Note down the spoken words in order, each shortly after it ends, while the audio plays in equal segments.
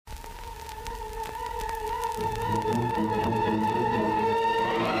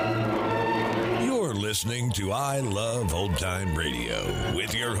listening to I Love Old Time Radio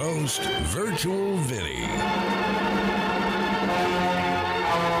with your host, Virtual Vinny.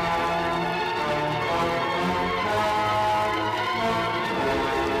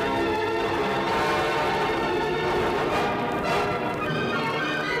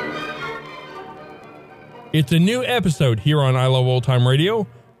 It's a new episode here on I Love Old Time Radio.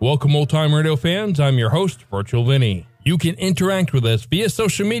 Welcome, Old Time Radio fans. I'm your host, Virtual Vinny. You can interact with us via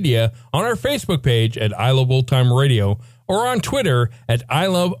social media on our Facebook page at I Love Old Time Radio or on Twitter at I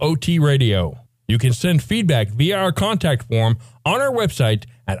Love OT Radio. You can send feedback via our contact form on our website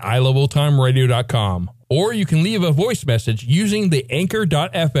at iloveoldtimeradio.com, or you can leave a voice message using the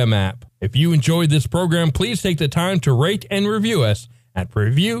Anchor.fm app. If you enjoyed this program, please take the time to rate and review us at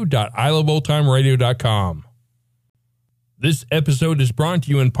review.iloveoldtimeradio.com. This episode is brought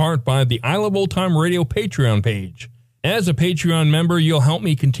to you in part by the I Love Old Time Radio Patreon page. As a Patreon member, you'll help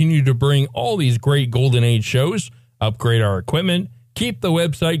me continue to bring all these great Golden Age shows, upgrade our equipment, keep the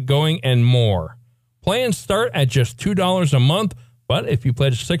website going, and more. Plans start at just $2 a month, but if you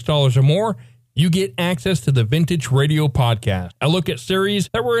pledge $6 or more, you get access to the Vintage Radio Podcast, a look at series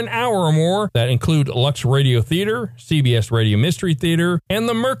that were an hour or more that include Lux Radio Theater, CBS Radio Mystery Theater, and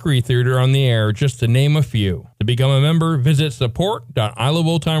the Mercury Theater on the Air, just to name a few. To become a member, visit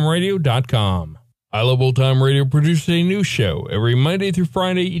support.iloveoldtimeradio.com. I Love Old Time Radio produces a new show every Monday through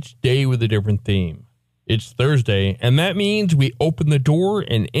Friday, each day with a different theme. It's Thursday, and that means we open the door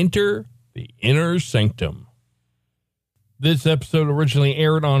and enter the inner sanctum. This episode originally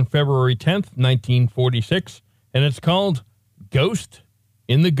aired on February 10th, 1946, and it's called Ghost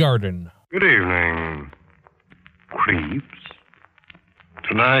in the Garden. Good evening, creeps.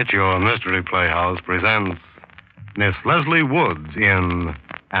 Tonight, your Mystery Playhouse presents Miss Leslie Woods in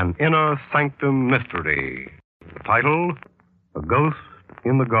An Inner Sanctum Mystery. The title, A Ghost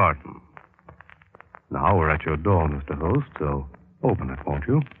in the Garden. Now we're at your door, Mr. Host, so open it, won't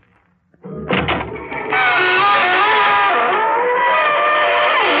you?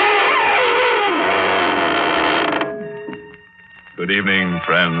 Good evening,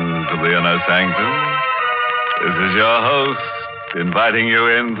 friends of the Inner Sanctum. This is your host, inviting you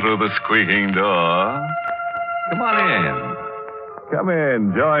in through the squeaking door. Come on in. Come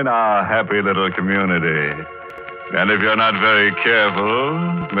in, join our happy little community. And if you're not very careful,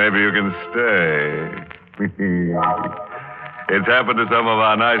 maybe you can stay. It's happened to some of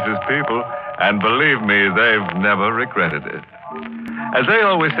our nicest people, and believe me, they've never regretted it. As they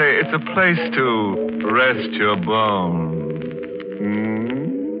always say, it's a place to rest your bones.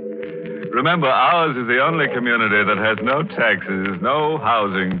 Remember, ours is the only community that has no taxes, no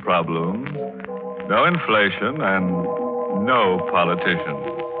housing problems, no inflation, and no politicians.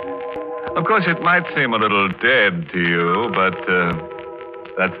 Of course, it might seem a little dead to you, but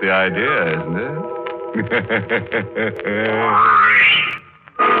that's the idea, isn't it?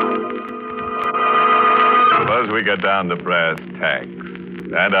 Suppose we get down to brass tacks.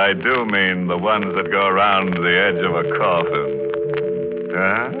 And I do mean the ones that go around the edge of a coffin.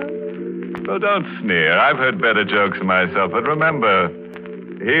 Huh? Well, don't sneer. I've heard better jokes myself, but remember,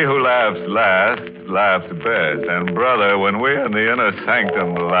 he who laughs last laughs best. And, brother, when we in the inner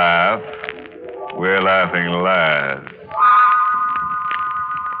sanctum laugh, we're laughing last.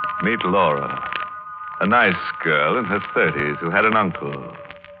 Meet Laura, a nice girl in her 30s who had an uncle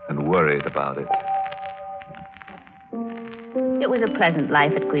and worried about it. It was a pleasant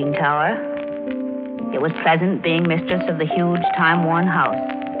life at Green Tower. It was pleasant being mistress of the huge, time-worn house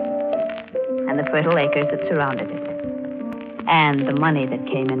and the fertile acres that surrounded it, and the money that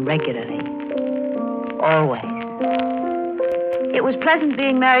came in regularly, always. It was pleasant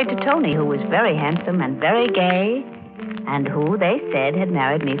being married to Tony, who was very handsome and very gay, and who, they said, had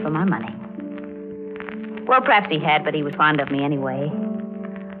married me for my money. Well, perhaps he had, but he was fond of me anyway.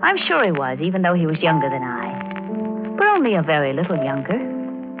 I'm sure he was, even though he was younger than I, but only a very little younger.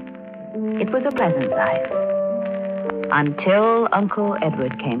 It was a pleasant life, until Uncle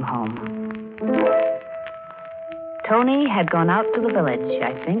Edward came home. Tony had gone out to the village,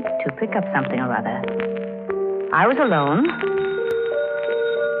 I think, to pick up something or other. I was alone.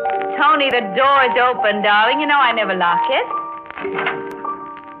 Tony, the door's open, darling. You know I never lock it.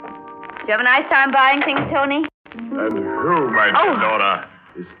 Did you have a nice time buying things, Tony? And who, my dear Laura,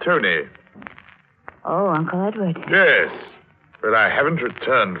 is Tony? Oh, Uncle Edward. Yes, but I haven't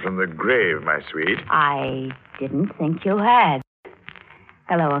returned from the grave, my sweet. I didn't think you had.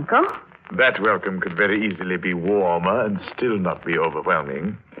 Hello, Uncle. That welcome could very easily be warmer and still not be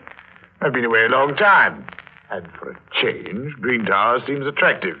overwhelming. I've been away a long time, and for a change, Green Tower seems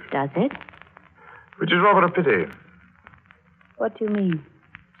attractive. Does it? Which is rather a pity. What do you mean?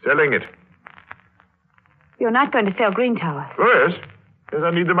 Selling it. You're not going to sell Green Tower. Oh, yes. Yes, I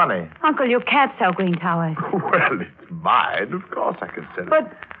need the money. Uncle, you can't sell Green Towers. Well, it's mine. Of course I can sell it.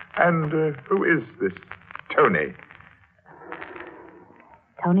 But... And who is this Tony?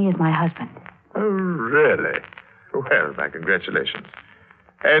 Tony is my husband. Oh, really? Well, my congratulations.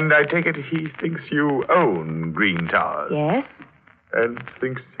 And I take it he thinks you own Green Towers. Yes? And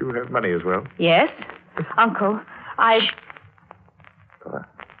thinks you have money as well. Yes? Uncle, I thought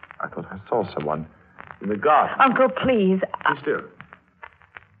I saw someone in the garden. Uncle, please. Be still.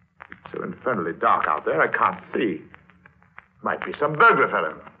 It's so infernally dark out there, I can't see. Might be some burglar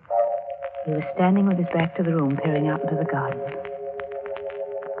fellow. He was standing with his back to the room, peering out into the garden.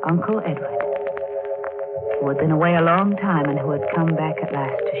 Uncle Edward, who had been away a long time and who had come back at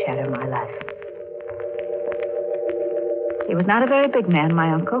last to shadow my life. He was not a very big man,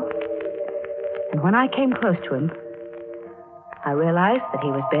 my uncle. And when I came close to him, I realized that he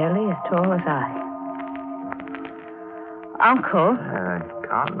was barely as tall as I. Uncle... I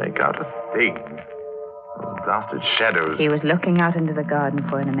can't make out a thing. Those blasted shadows. He was looking out into the garden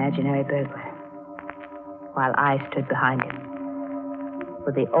for an imaginary burglar, while I stood behind him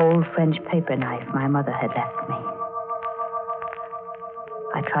with the old French paper knife my mother had left me.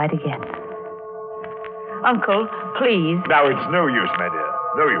 I tried again. Uncle, please. Now, it's no use, my dear.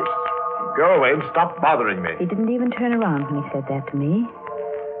 No use. Go away and stop bothering me. He didn't even turn around when he said that to me,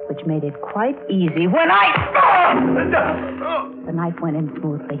 which made it quite easy when I... The knife went in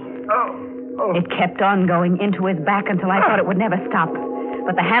smoothly. It kept on going into his back until I thought it would never stop.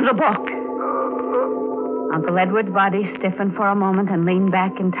 But the handle broke. Uncle Edward's body stiffened for a moment and leaned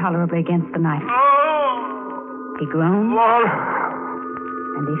back intolerably against the knife. He groaned,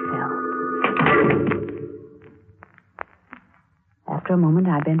 and he fell. After a moment,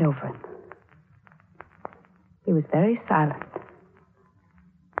 I bent over him. He was very silent.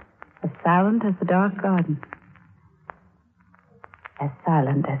 As silent as the dark garden. As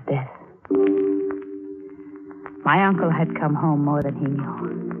silent as death. My uncle had come home more than he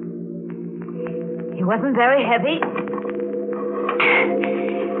knew. He wasn't very heavy.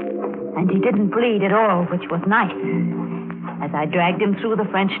 And he didn't bleed at all, which was nice. As I dragged him through the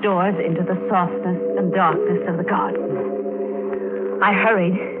French doors into the softness and darkness of the garden. I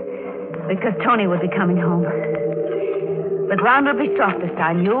hurried, because Tony would be coming home. The ground would be softest,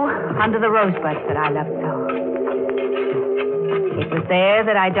 I knew, under the rosebuds that I loved so. It was there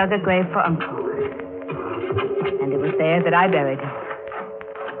that I dug a grave for Uncle. And it was there that I buried him.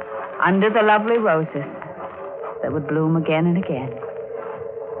 Under the lovely roses that would bloom again and again,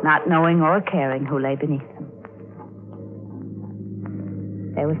 not knowing or caring who lay beneath them.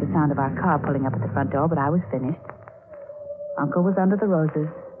 There was the sound of our car pulling up at the front door, but I was finished. Uncle was under the roses,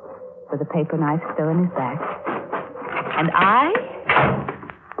 with the paper knife still in his back. And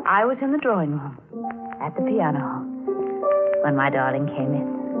I was in the drawing room, at the piano, when my darling came in.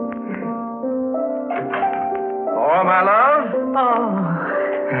 Oh, my love?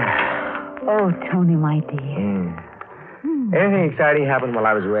 Oh, Tony, my dear. Anything exciting happened while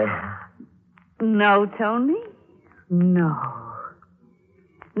I was away? No, Tony. No.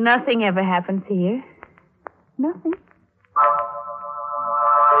 Nothing ever happens here. Nothing.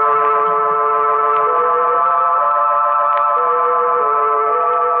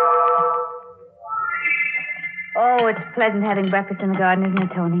 Oh, it's pleasant having breakfast in the garden, isn't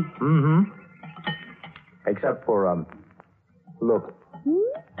it, Tony? Mm-hmm. Except for, look.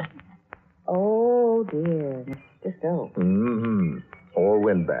 Oh, dear. Mr. Stokes. Mm-hmm. Or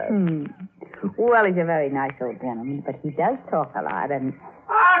windbag. Well, he's a very nice old gentleman, but he does talk a lot, and...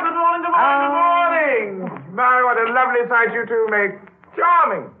 Good morning, good morning, good morning. My, what a lovely sight you two make.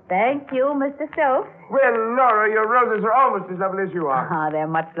 Charming. Thank you, Mr. Stokes. Well, Laura, your roses are almost as lovely as you are. They're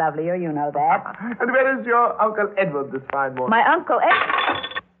much lovelier, you know that. And where is your Uncle Edward this fine morning? My Uncle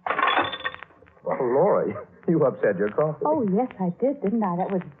Edward... Oh, Laura, you upset your coffee. Oh, yes, I did, didn't I?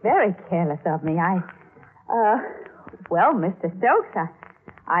 That was very careless of me. Well, Mr. Stokes,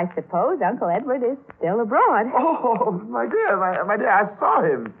 I suppose Uncle Edward is still abroad. Oh, my dear, my dear, I saw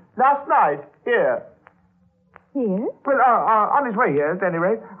him last night here. Here? Well, on his way here, at any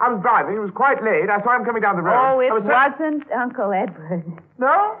rate. I was driving. It was quite late. I saw him coming down the road. Oh, it wasn't Uncle Edward.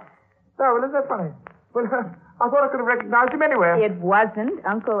 No? No, well, isn't that funny? Well, I thought I could have recognized him anywhere. It wasn't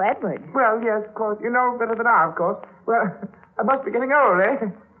Uncle Edward. Well, yes, of course. You know better than I, of course. Well, I must be getting old,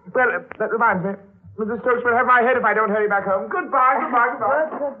 eh? Well, that reminds me. Mrs. Stokes will have my head if I don't hurry back home. Goodbye, goodbye.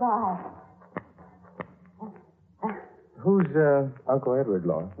 Goodbye. Who's, Uncle Edward,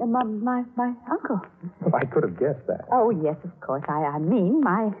 Laura? My uncle. I could have guessed that. Oh, yes, of course. I mean,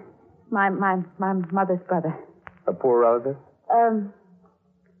 my mother's brother. A poor relative?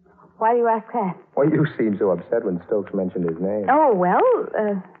 Why do you ask that? Well, you seemed so upset when Stokes mentioned his name. Oh, well,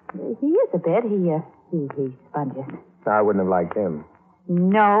 he is a bit. He sponges. I wouldn't have liked him.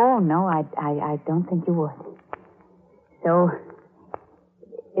 No, I don't think you would. So,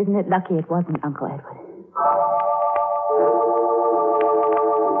 isn't it lucky it wasn't Uncle Edward?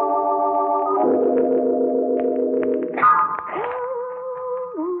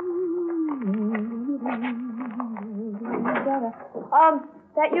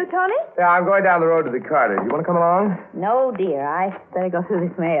 That you, Tony? Yeah, I'm going down the road to the cottage. You want to come along? No, dear. I better go through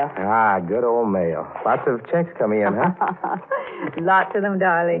this mail. Ah, good old mail. Lots of checks coming in, huh? Lots of them,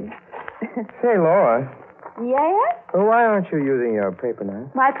 darling. Say, Laura. Yes? Well, why aren't you using your paper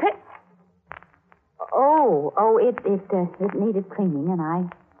knife? My it needed cleaning, and I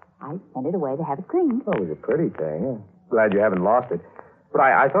sent it away to have it cleaned. Oh, it was a pretty thing. Yeah. Glad you haven't lost it. But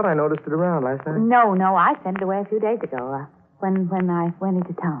I thought I noticed it around last night. No, I sent it away a few days ago, when I went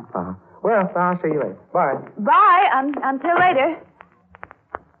into town. Uh-huh. Well, I'll see you later. Bye. Bye, until later.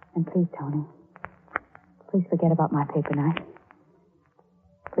 And please, Tony, please forget about my paper knife.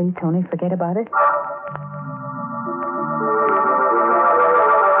 Please, Tony, forget about it.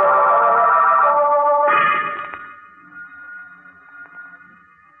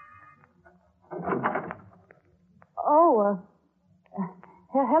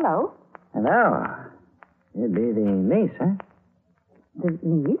 Oh, hello. Hello. You'd be the niece, huh? The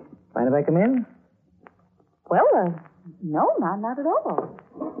niece? Mind if I come in? Well, no, not at all.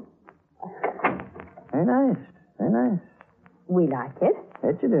 Very nice. Very nice. We like it.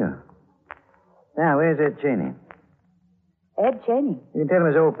 Bet you do. Now, where's Ed Cheney? Ed Cheney? You can tell him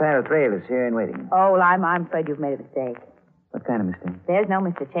his old pal Trail is here and waiting. Oh, well, I'm afraid you've made a mistake. What kind of mistake? There's no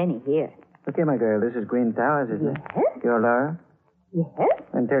Mr. Cheney here. Look here, my girl. This is Green Towers, isn't it? Yes? You're Laura? Yes?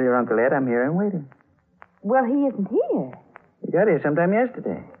 And tell your Uncle Ed I'm here and waiting. Well, he isn't here. He got here sometime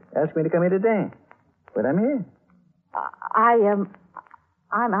yesterday. Asked me to come here today. But I'm here.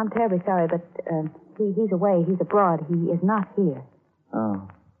 I'm terribly sorry, but he's away. He's abroad. He is not here. Oh.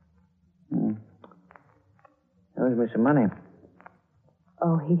 Owes me some money.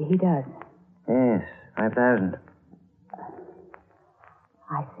 Oh, he does. Yes, 5,000.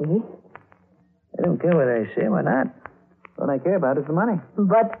 I see. I don't care what I say. Why not? All I care about is the money.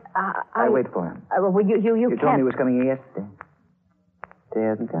 But I wait for him. Well, you You can't. told me he was coming here yesterday. Today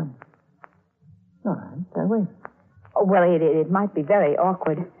hasn't come. All right, I'll wait. Oh, well, it might be very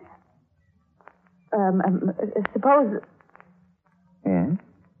awkward. Suppose Yeah?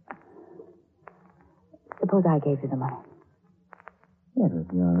 Suppose I gave you the money. Yeah, it would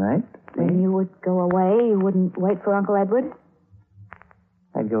be all right. Then you would go away? You wouldn't wait for Uncle Edward?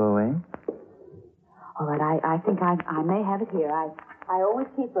 I'd go away. All right, I think I may have it here. I always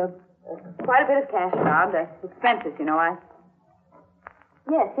keep quite a bit of cash around. Expenses, you know.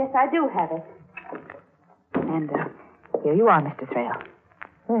 Yes, I do have it. And here you are, Mr. Thrale.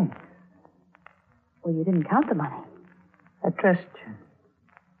 Thanks. Well, you didn't count the money. I trust you.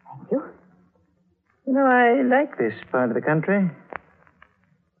 Thank you. You know, I like this part of the country.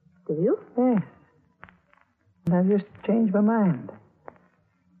 Do you? Yes. And I've just changed my mind.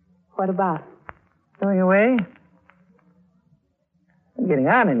 What about? Going away? I'm getting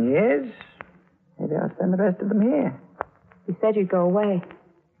on in years. Maybe I'll spend the rest of them here. You said you'd go away.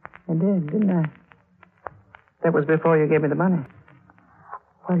 I did, didn't I? That was before you gave me the money.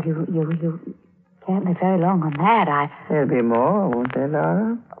 Well, you can't live very long on that. There'll be more, won't there,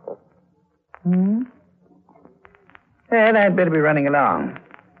 Laura? Well, I'd better be running along.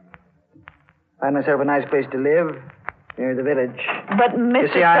 Find myself a nice place to live, near the village. But, Mr.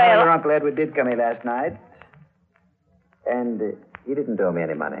 You see, I know Thrale... your Uncle Edward did come here last night. And he didn't owe me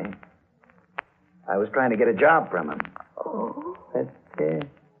any money. I was trying to get a job from him. Oh. But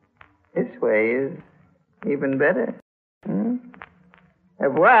this way is even better. Au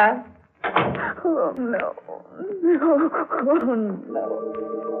revoir. Oh, no. Oh, no.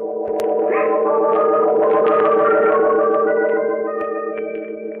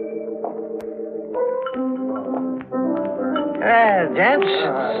 Well, gents,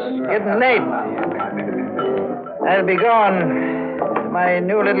 it's getting late. I'll be going to my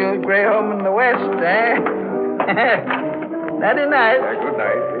new little gray home in the west, eh? That'd be nice. Good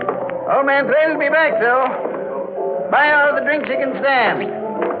night. Old man Thrale will be back, though. Buy all the drinks you can stand. Hey.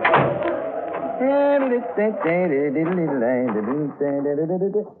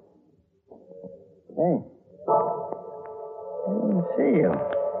 I didn't see you.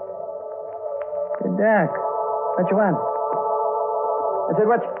 You're dark. What you want? I said,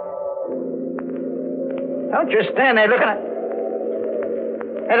 what? Don't just stand there looking at...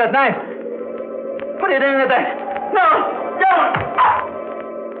 Hey, that knife. Put it in there. No, don't!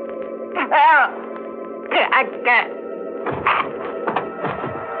 I can't.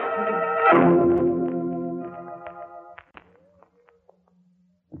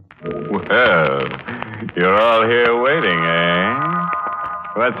 Well, you're all here waiting, eh?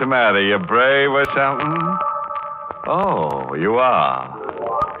 What's the matter? You brave or something? Oh, you are.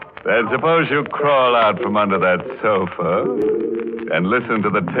 Then suppose you crawl out from under that sofa and listen to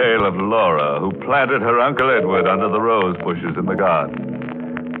the tale of Laura, who planted her Uncle Edward under the rose bushes in the garden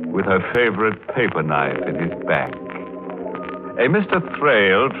with her favorite paper knife in his back. A Mr.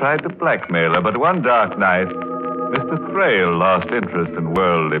 Thrale tried to blackmail her, but one dark night, Mr. Thrale lost interest in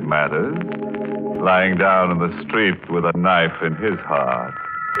worldly matters, lying down in the street with a knife in his heart.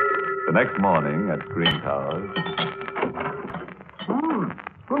 The next morning at Green Towers.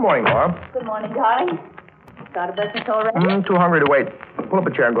 Good morning, Laura. Good morning, darling. Started breakfast already? Too hungry to wait. Pull up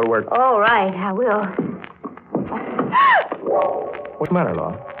a chair and go to work. All right, I will. What's the matter,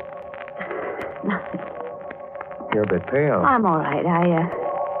 Laura? Nothing. You're a bit pale. I'm all right.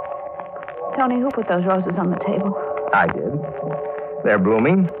 Tony, who put those roses on the table? I did. They're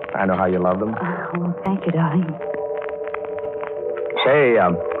blooming. I know how you love them. Oh, thank you, darling. Say,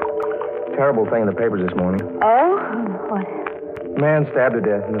 terrible thing in the papers this morning. Oh? What? Man stabbed to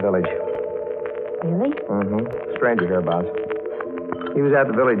death in the village. Really? Mm-hmm. Stranger hereabouts. He was at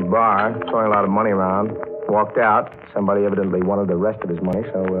the village bar, throwing a lot of money around. Walked out. Somebody evidently wanted the rest of his money,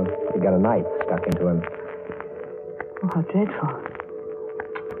 so he got a knife stuck into him. Oh, how dreadful.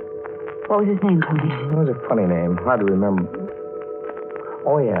 What was his name, Tony? It was a funny name. Hard to remember.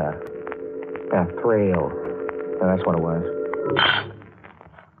 Oh, yeah. Yeah, Thrale. Yeah, that's what it was.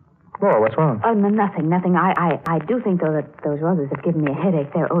 Oh, what's wrong? Oh, no, nothing. I do think, though, that those roses have given me a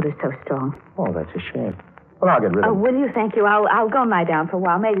headache. Their odor's so strong. Oh, that's a shame. Well, I'll get rid of them. Will you? Thank you. I'll go and lie down for a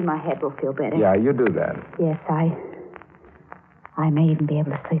while. Maybe my head will feel better. Yeah, you do that. Yes, I may even be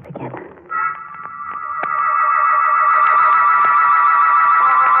able to sleep again.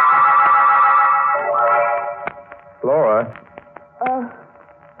 Laura.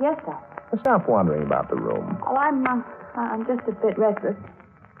 Yes, sir. Stop wandering about the room. Oh, I'm just a bit restless.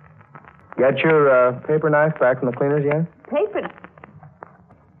 Got your paper knife back from the cleaners yet? Paper?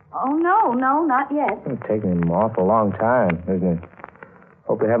 Oh, no, not yet. It's taking an awful long time, isn't it?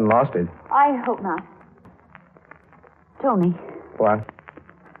 Hope they haven't lost it. I hope not. Tony. What?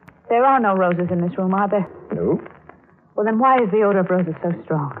 There are no roses in this room, are there? No. Well, then why is the odor of roses so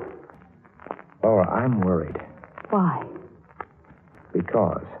strong? Laura, I'm worried. Why?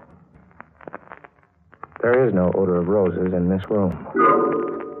 Because there is no odor of roses in this room.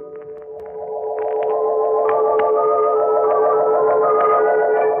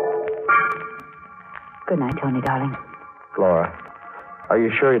 Good night, Tony, darling. Laura, are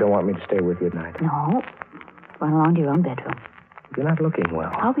you sure you don't want me to stay with you at night? No. Run along to your own bedroom. You're not looking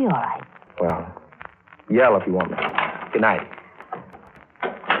well. I'll be all right. Well, yell if you want me. Good night.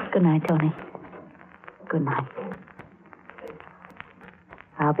 Good night, Tony. Good night.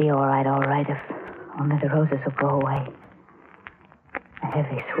 I'll be all right, if only the roses will go away. The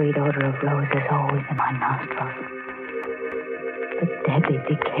heavy, sweet odor of roses always in my nostrils. The deadly,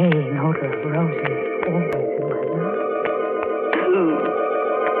 decaying odor of roses always in my nostrils.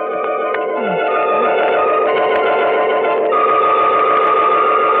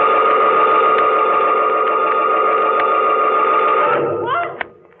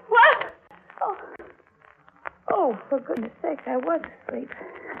 What? Oh, for goodness sakes, I was asleep.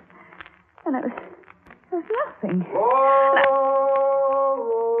 And it was nothing.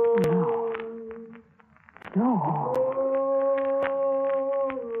 No.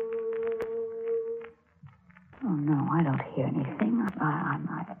 Oh, no, I don't hear anything.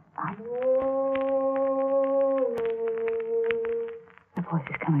 The voice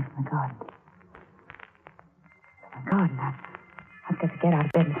is coming from the garden. I've got to get out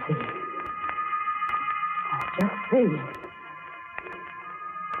of bed and see. Just see.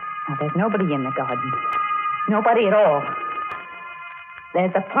 Now, there's nobody in the garden. Nobody at all.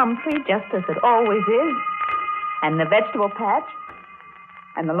 There's the plum tree, just as it always is. And the vegetable patch.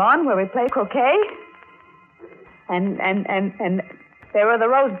 And the lawn where we play croquet. And there are the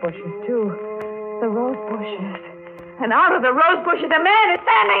rose bushes, too. The rose bushes. And out of the rose bushes, a man is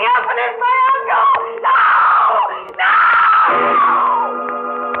standing up, and it's my uncle! No! No!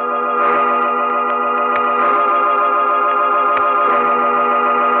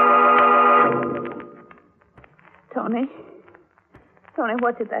 Tony,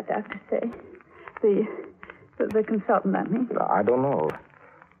 what did that doctor say? The consultant, I mean. I don't know.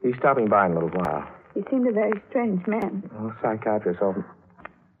 He's stopping by in a little while. He seemed a very strange man. Well, psychiatrist often...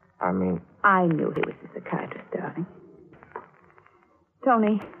 I knew he was a psychiatrist, darling.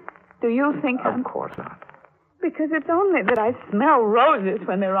 Tony, Do you think Of course not. Because it's only that I smell roses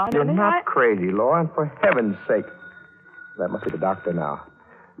when they're on You're me. not crazy, Laura, and for heaven's sake. That must be the doctor now.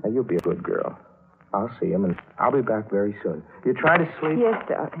 Now, you be a good girl. I'll see him, and I'll be back very soon. You try to sleep? Yes,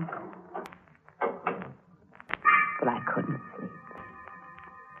 darling. But I couldn't sleep.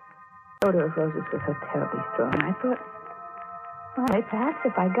 The odor of roses was so terribly strong. I thought, well, perhaps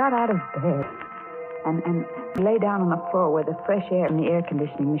if I got out of bed and lay down on the floor where the fresh air in the air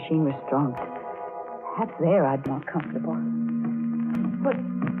conditioning machine was strong, perhaps there I'd be more comfortable. But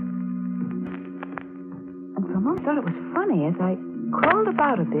and for a moment I thought it was funny as I crawled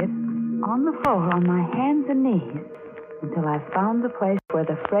about a bit on the floor on my hands and knees until I found the place where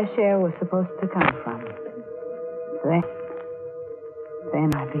the fresh air was supposed to come from.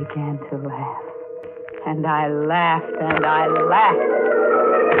 Then I began to laugh. And I laughed and I laughed.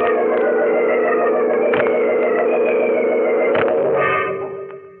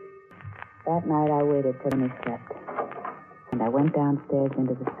 That night I waited till he slept. And I went downstairs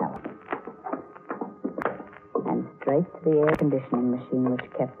into the cellar. And straight to the air conditioning machine which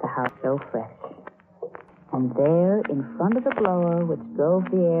kept the house so fresh. And there, in front of the blower which drove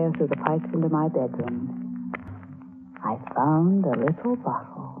the air through the pipes into my bedroom, I found a little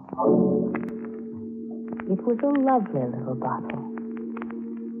bottle. It was a lovely little bottle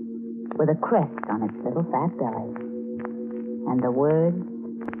with a crest on its little fat belly and the words,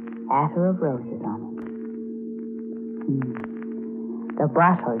 Attar of Roses on it. The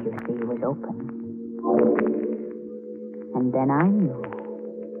bottle, you see, was open. And then I knew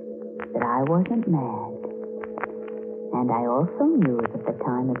that I wasn't mad. And I also knew that the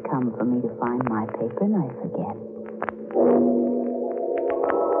time had come for me to find my paper knife again.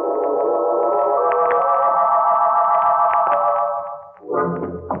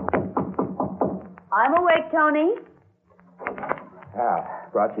 I'm awake, Tony.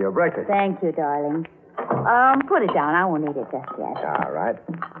 Brought you your breakfast. Thank you, darling. Put it down. I won't eat it just yet. All right.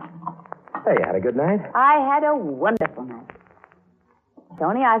 Hey, you had a good night? I had a wonderful night.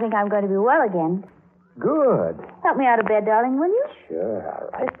 Tony, I think I'm going to be well again. Good. Help me out of bed, darling, will you? Sure, all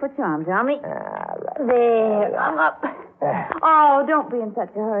right. Just put your arms around me. All right. There, I'm up. Oh, don't be in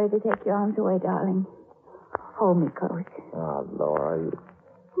such a hurry to take your arms away, darling. Hold me close. Oh, Laura, you...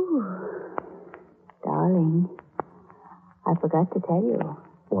 Darling, I forgot to tell you.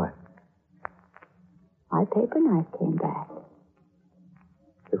 What? My paper knife came back.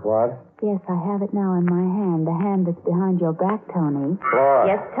 It what? Yes, I have it now in my hand. The hand that's behind your back, Tony. Laura.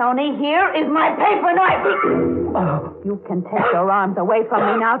 Yes, Tony, here is my paper knife. You can take your arms away from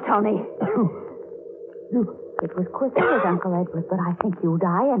me now, Tony. It was quick with Uncle Edward, but I think you'll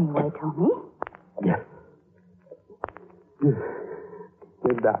die anyway, Tony. Yeah.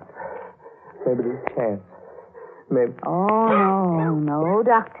 Good doctor. Maybe there's a chance. Maybe. Oh, no,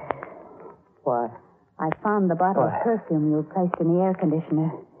 doctor. Why? I found the bottle of perfume you placed in the air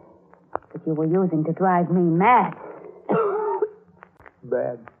conditioner that you were using to drive me mad.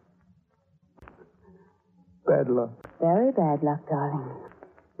 Bad luck. Very bad luck, darling.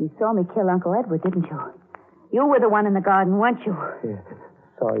 You saw me kill Uncle Edward, didn't you? You were the one in the garden, weren't you? Yeah,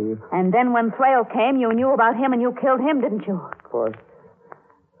 saw you. And then when Thrale came, you knew about him and you killed him, didn't you? Of course.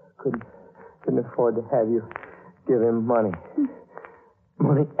 Couldn't afford to have you give him money.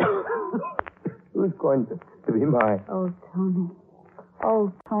 Money. Who's going to be mine?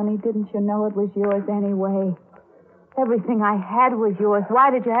 Oh, Tony, didn't you know it was yours anyway? Everything I had was yours. Why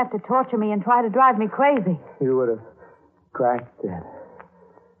did you have to torture me and try to drive me crazy? You would have cracked it.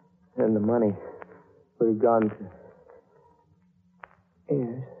 And the money would have gone to...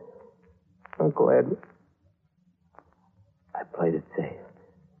 Yes. Uncle Ed. I played it safe.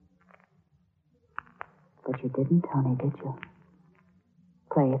 But you didn't, Tony, did you?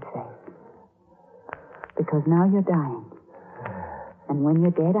 Play it safe. Because now you're dying. And when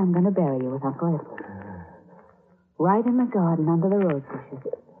you're dead, I'm going to bury you with Uncle Edward. Right in the garden under the rose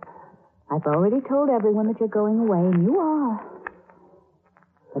bushes. I've already told everyone that you're going away, and you are.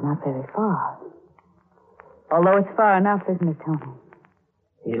 But not very far. Although it's far enough, isn't it, Tony?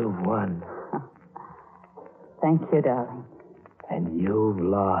 You've won. Thank you, darling. And you've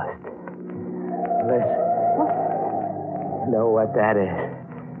lost. Listen. You know what that is?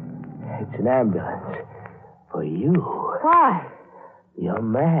 It's an ambulance. For you. Why? You're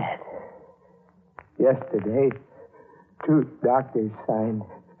mad. Yesterday, 2 doctors signed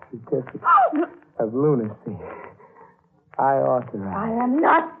certificates of lunacy. I authorized. I am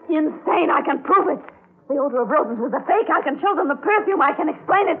not insane. I can prove it. The odor of roses was a fake. I can show them the perfume. I can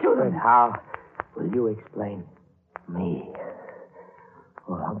explain it to them. But how will you explain me?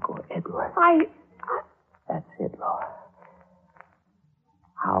 Or Uncle Edward? I That's it, Laura.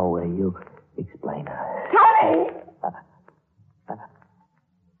 How will you explain her? Tony!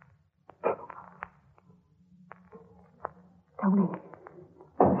 Tony.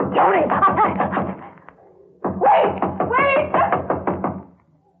 Tony! Wait! Wait!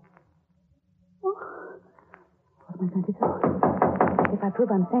 What am I going to do? If I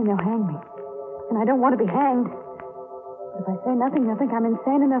prove I'm sane, they'll hang me. And I don't want to be hanged. But if I say nothing, they'll think I'm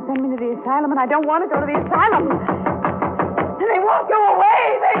insane and they'll send me to the asylum, and I don't want to go to the asylum. And they won't go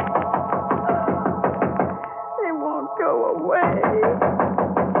away. They won't go away.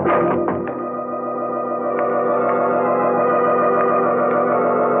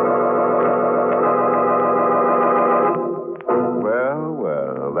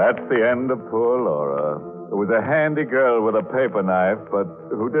 Well, that's the end of poor Laura, who was a handy girl with a paper knife, but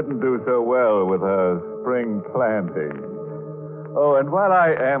who didn't do so well with her spring planting. Oh, and while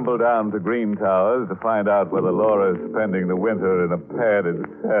I amble down to Green Towers to find out whether Laura's spending the winter in a padded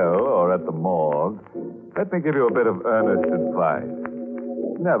cell or at the morgue, let me give you a bit of earnest advice.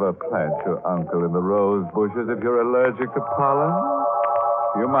 Never plant your uncle in the rose bushes if you're allergic to pollen.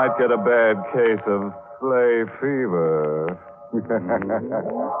 You might get a bad case of sleigh fever.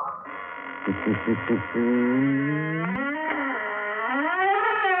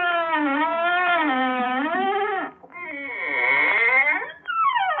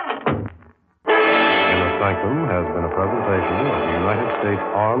 Sanctum has been a presentation of the United States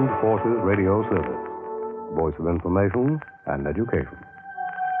Armed Forces Radio Service, voice of information and education.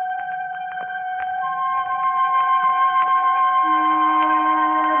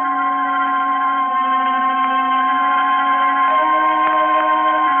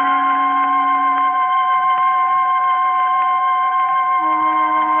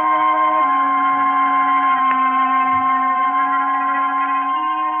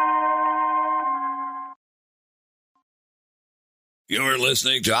 You're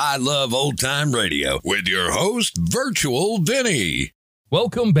listening to I Love Old Time Radio with your host, Virtual Vinny.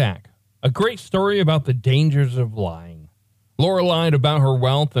 Welcome back. A great story about the dangers of lying. Laura lied about her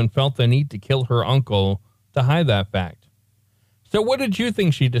wealth and felt the need to kill her uncle to hide that fact. So what did you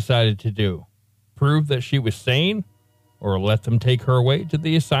think she decided to do? Prove that she was sane, or let them take her away to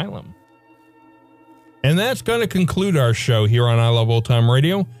the asylum? And that's going to conclude our show here on I Love Old Time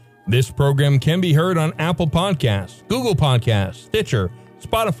Radio. This program can be heard on Apple Podcasts, Google Podcasts, Stitcher,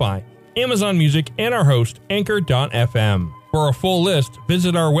 Spotify, Amazon Music, and our host, Anchor.fm. For a full list,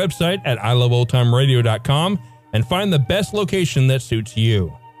 visit our website at iloveoldtimeradio.com and find the best location that suits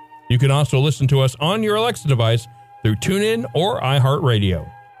you. You can also listen to us on your Alexa device through TuneIn or iHeartRadio.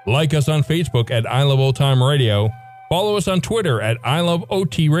 Like us on Facebook at I Love Old Time Radio. Follow us on Twitter at I Love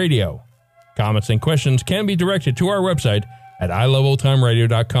OT Radio. Comments and questions can be directed to our website at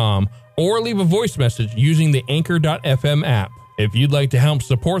iloveoldtimeradio.com or leave a voice message using the Anchor.fm app. If you'd like to help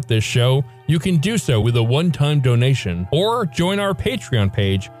support this show, you can do so with a one-time donation or join our Patreon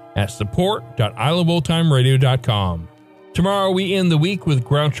page at support.iloveoldtimeradio.com. Tomorrow we end the week with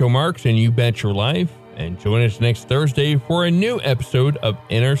Groucho Marx and You Bet Your Life, and join us next Thursday for a new episode of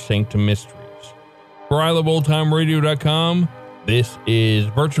Inner Sanctum Mysteries. For iloveoldtimeradio.com, this is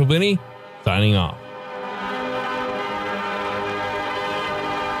Virtual Vinny signing off.